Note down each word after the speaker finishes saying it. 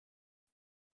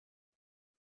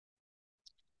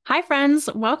Hi, friends.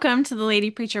 Welcome to the Lady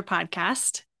Preacher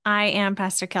Podcast. I am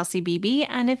Pastor Kelsey Beebe,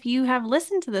 and if you have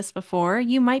listened to this before,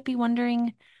 you might be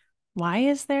wondering, why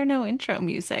is there no intro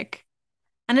music?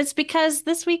 And it's because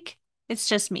this week it's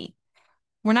just me.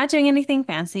 We're not doing anything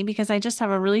fancy because I just have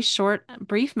a really short,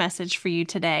 brief message for you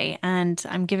today, and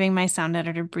I'm giving my sound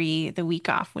editor Bree the week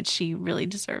off, which she really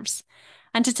deserves.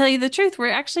 And to tell you the truth, we're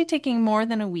actually taking more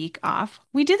than a week off.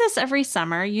 We do this every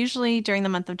summer, usually during the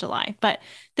month of July, but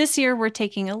this year we're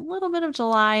taking a little bit of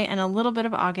July and a little bit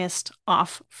of August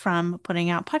off from putting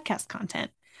out podcast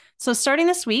content. So starting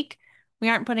this week, we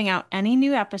aren't putting out any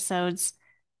new episodes,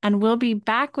 and we'll be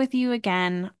back with you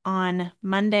again on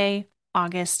Monday,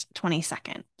 August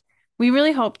 22nd. We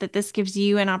really hope that this gives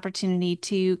you an opportunity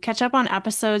to catch up on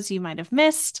episodes you might have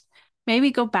missed,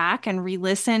 maybe go back and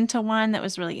re-listen to one that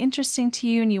was really interesting to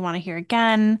you and you want to hear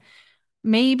again.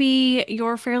 Maybe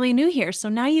you're fairly new here, so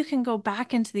now you can go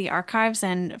back into the archives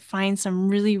and find some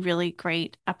really, really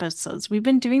great episodes. We've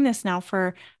been doing this now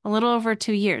for a little over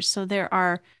 2 years, so there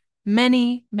are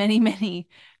many, many, many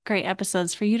great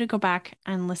episodes for you to go back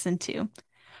and listen to.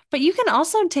 But you can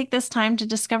also take this time to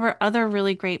discover other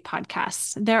really great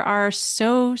podcasts. There are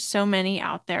so many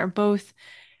out there, both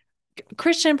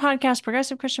Christian podcasts,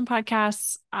 progressive Christian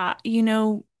podcasts,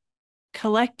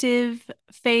 collective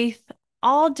faith,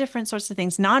 all different sorts of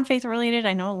things, non-faith related.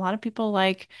 I know a lot of people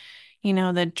like,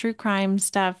 the true crime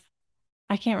stuff.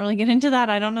 I can't really get into that.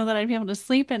 I don't know that I'd be able to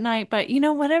sleep at night, but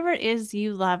whatever it is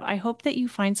you love, I hope that you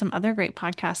find some other great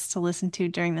podcasts to listen to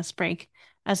during this break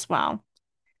as well.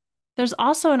 There's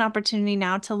also an opportunity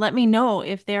now to let me know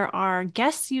if there are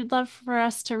guests you'd love for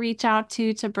us to reach out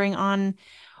to bring on,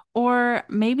 or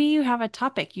maybe you have a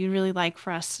topic you'd really like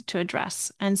for us to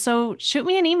address. And so shoot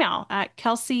me an email at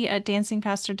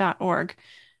kelsey@dancingpastor.org,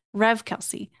 Rev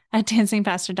Kelsey at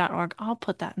dancingpastor.org. I'll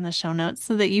put that in the show notes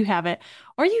so that you have it.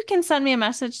 Or you can send me a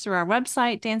message through our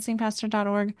website,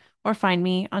 dancingpastor.org, or find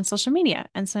me on social media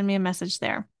and send me a message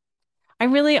there. I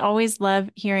really always love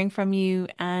hearing from you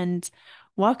and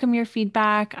welcome your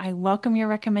feedback. I welcome your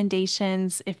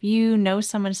recommendations. If you know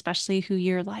someone, especially who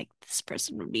you're like, this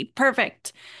person would be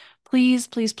perfect, please,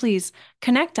 please, please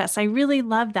connect us. I really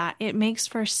love that. It makes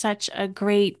for such a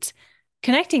great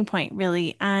connecting point,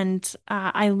 really. And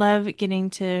I love getting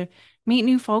to meet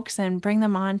new folks and bring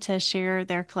them on to share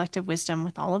their collective wisdom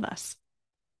with all of us.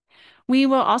 We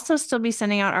will also still be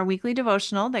sending out our weekly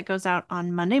devotional that goes out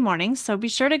on Monday mornings. So be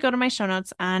sure to go to my show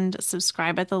notes and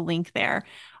subscribe at the link there.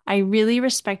 I really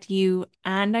respect you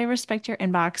and I respect your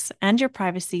inbox and your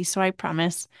privacy. So I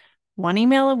promise one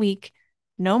email a week,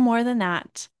 no more than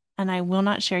that. And I will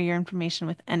not share your information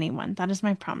with anyone. That is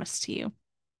my promise to you.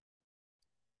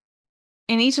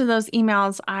 In each of those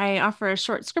emails, I offer a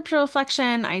short scripture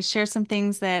reflection. I share some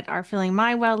things that are filling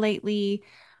my well lately.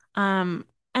 Um,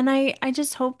 and I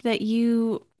just hope that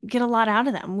you get a lot out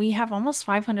of them. We have almost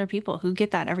 500 people who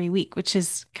get that every week, which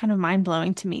is kind of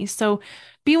mind-blowing to me. So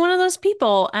be one of those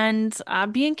people and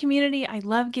be in community. I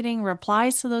love getting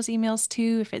replies to those emails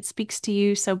too, if it speaks to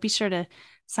you. So be sure to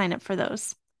sign up for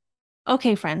those.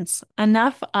 Okay, friends,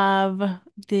 enough of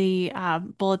the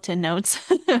bulletin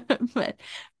notes, but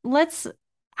let's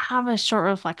have a short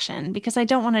reflection because I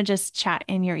don't want to just chat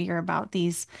in your ear about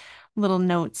these little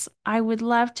notes. I would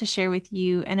love to share with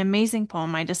you an amazing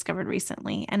poem I discovered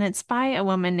recently, and it's by a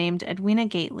woman named Edwina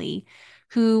Gately,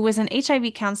 who was an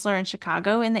HIV counselor in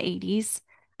Chicago in the 80s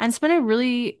and spent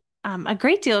a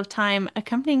great deal of time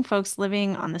accompanying folks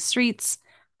living on the streets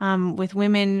with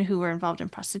women who were involved in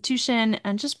prostitution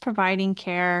and just providing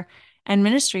care and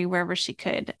ministry wherever she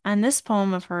could. And this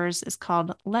poem of hers is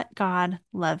called Let God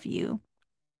Love You.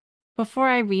 Before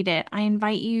I read it, I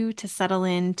invite you to settle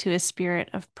into a spirit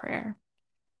of prayer.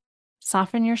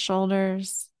 Soften your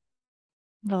shoulders,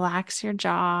 relax your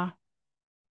jaw.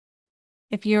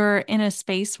 If you're in a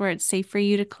space where it's safe for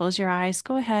you to close your eyes,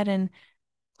 go ahead and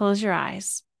close your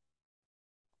eyes.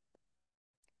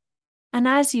 And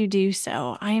as you do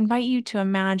so, I invite you to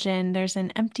imagine there's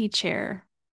an empty chair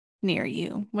near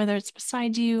you, whether it's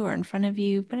beside you or in front of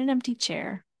you, but an empty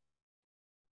chair.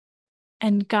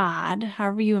 And God,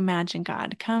 however you imagine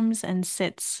God, comes and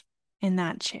sits in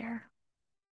that chair.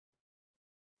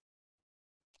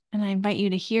 And I invite you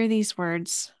to hear these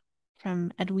words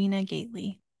from Edwina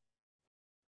Gately.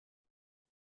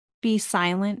 Be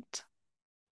silent,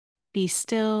 be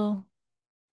still,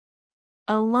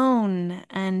 alone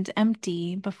and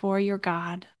empty before your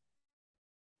God.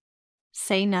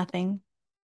 Say nothing,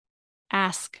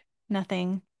 ask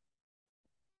nothing,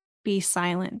 be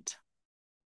silent,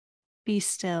 be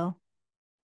still.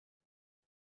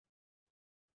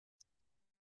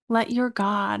 Let your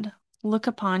God look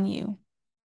upon you.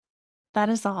 That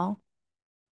is all.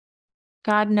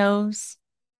 God knows,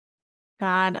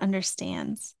 God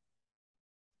understands.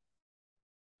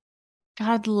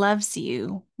 God loves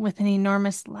you with an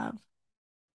enormous love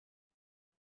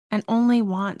and only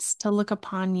wants to look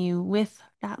upon you with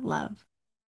that love.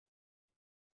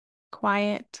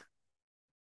 Quiet,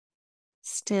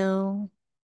 still,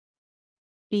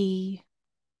 be.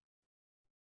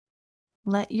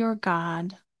 Let your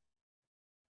God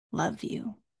love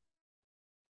you.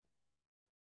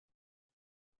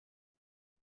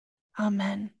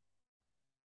 Amen.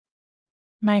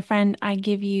 My friend, I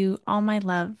give you all my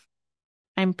love.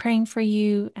 I'm praying for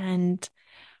you and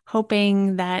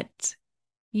hoping that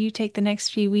you take the next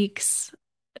few weeks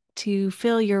to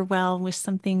fill your well with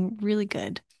something really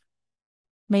good.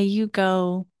 May you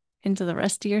go into the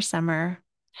rest of your summer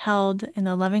held in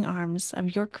the loving arms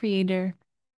of your Creator,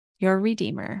 your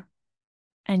Redeemer,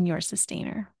 and your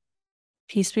Sustainer.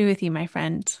 Peace be with you, my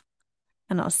friend,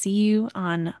 and I'll see you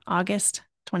on August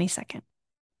 22nd.